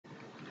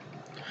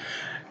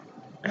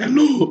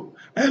Hello.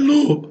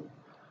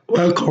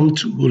 Welcome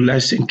to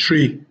lesson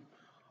 3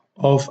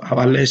 of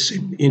our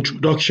lesson,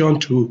 Introduction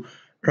to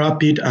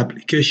Rapid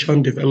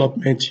Application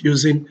Development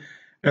using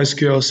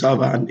SQL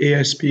Server and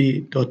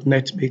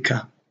ASP.NET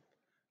Maker.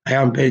 I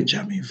am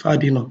Benjamin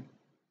Fadino.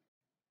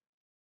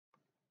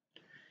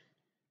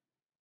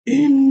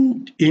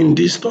 In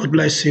this third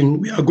lesson,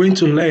 we are going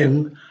to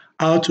learn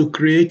how to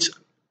create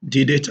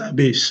the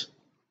database.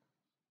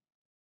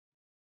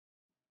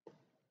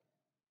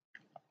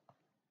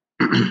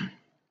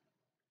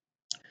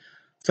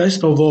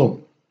 First of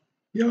all,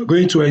 you are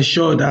going to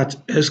ensure that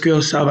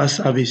SQL Server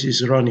service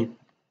is running.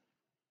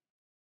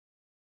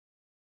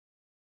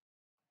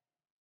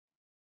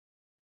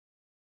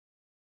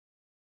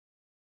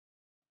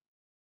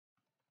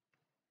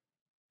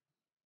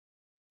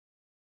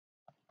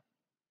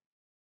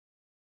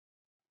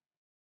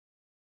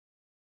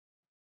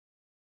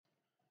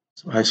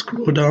 So I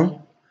scroll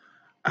down,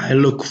 I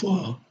look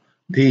for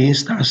the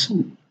instance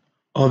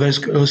of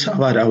SQL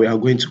Server that we are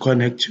going to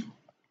connect to,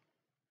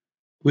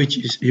 which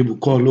is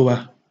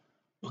Ibukolowa.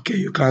 Okay,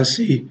 you can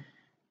see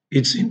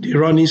it's in the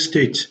running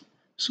state.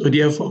 So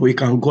therefore, we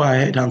can go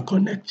ahead and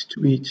connect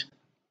to it.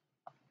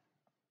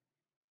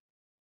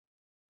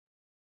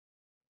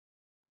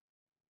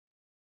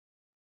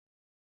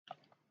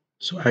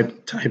 So I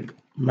type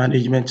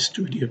Management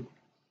Studio.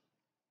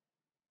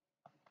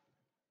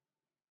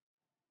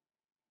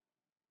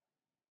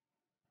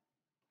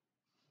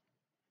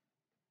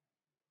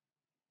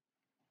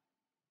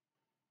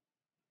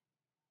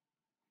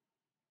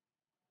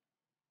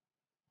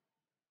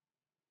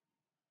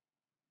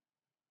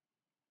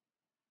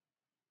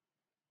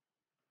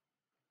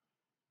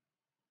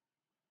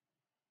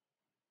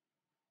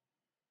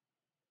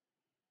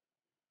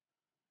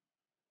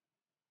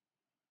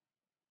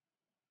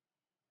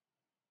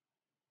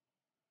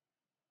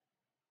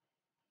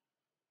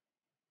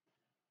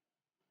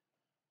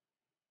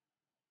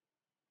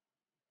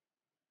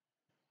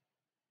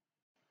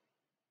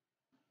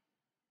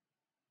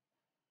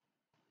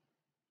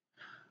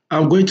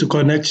 I'm going to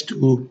connect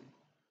to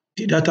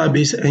the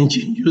database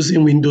engine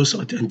using Windows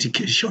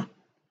authentication.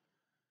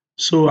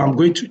 So I'm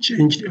going to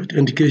change the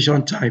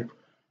authentication type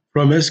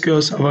from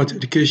SQL Server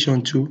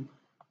authentication to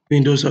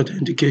Windows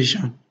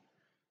authentication.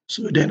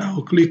 So then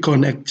I'll click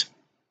connect.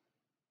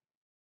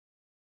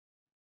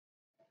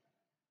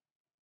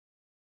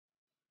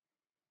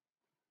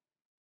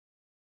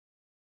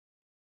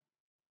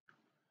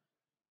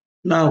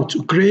 Now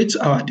to create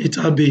our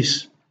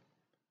database,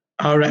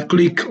 I'll right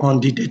click on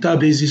the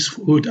databases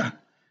folder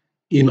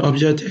in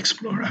Object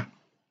Explorer.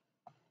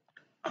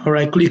 I'll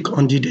right click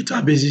on the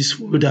databases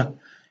folder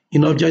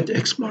in Object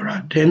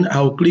Explorer. Then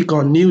I'll click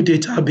on New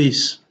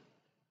Database.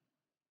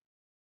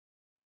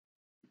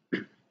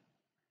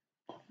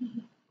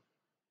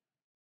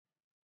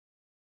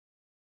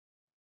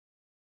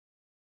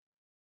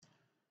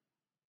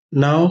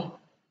 Now,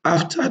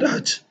 after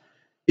that,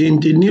 in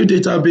the New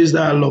Database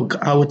dialog,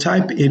 I will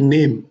type a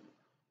name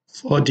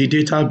for the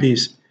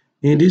database.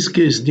 In this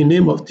case, the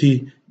name of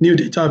the new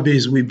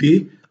database will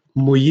be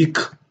Moyik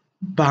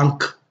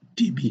Bank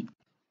DB.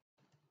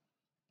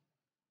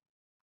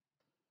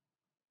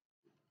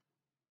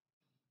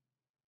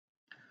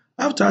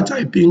 After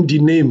typing the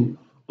name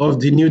of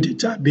the new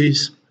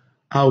database,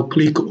 I'll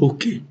click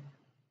OK.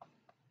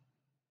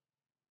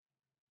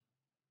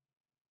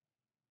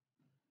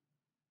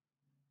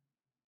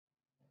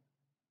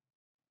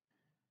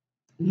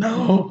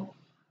 Now,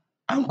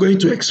 I'm going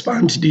to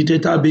expand the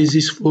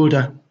databases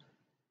folder.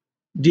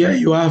 There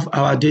you have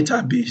our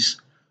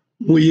database,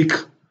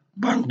 Moyik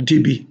Bank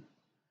DB.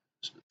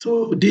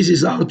 So this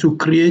is how to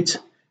create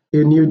a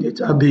new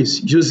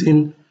database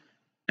using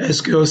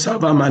SQL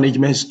Server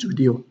Management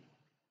Studio.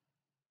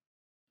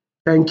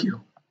 Thank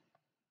you.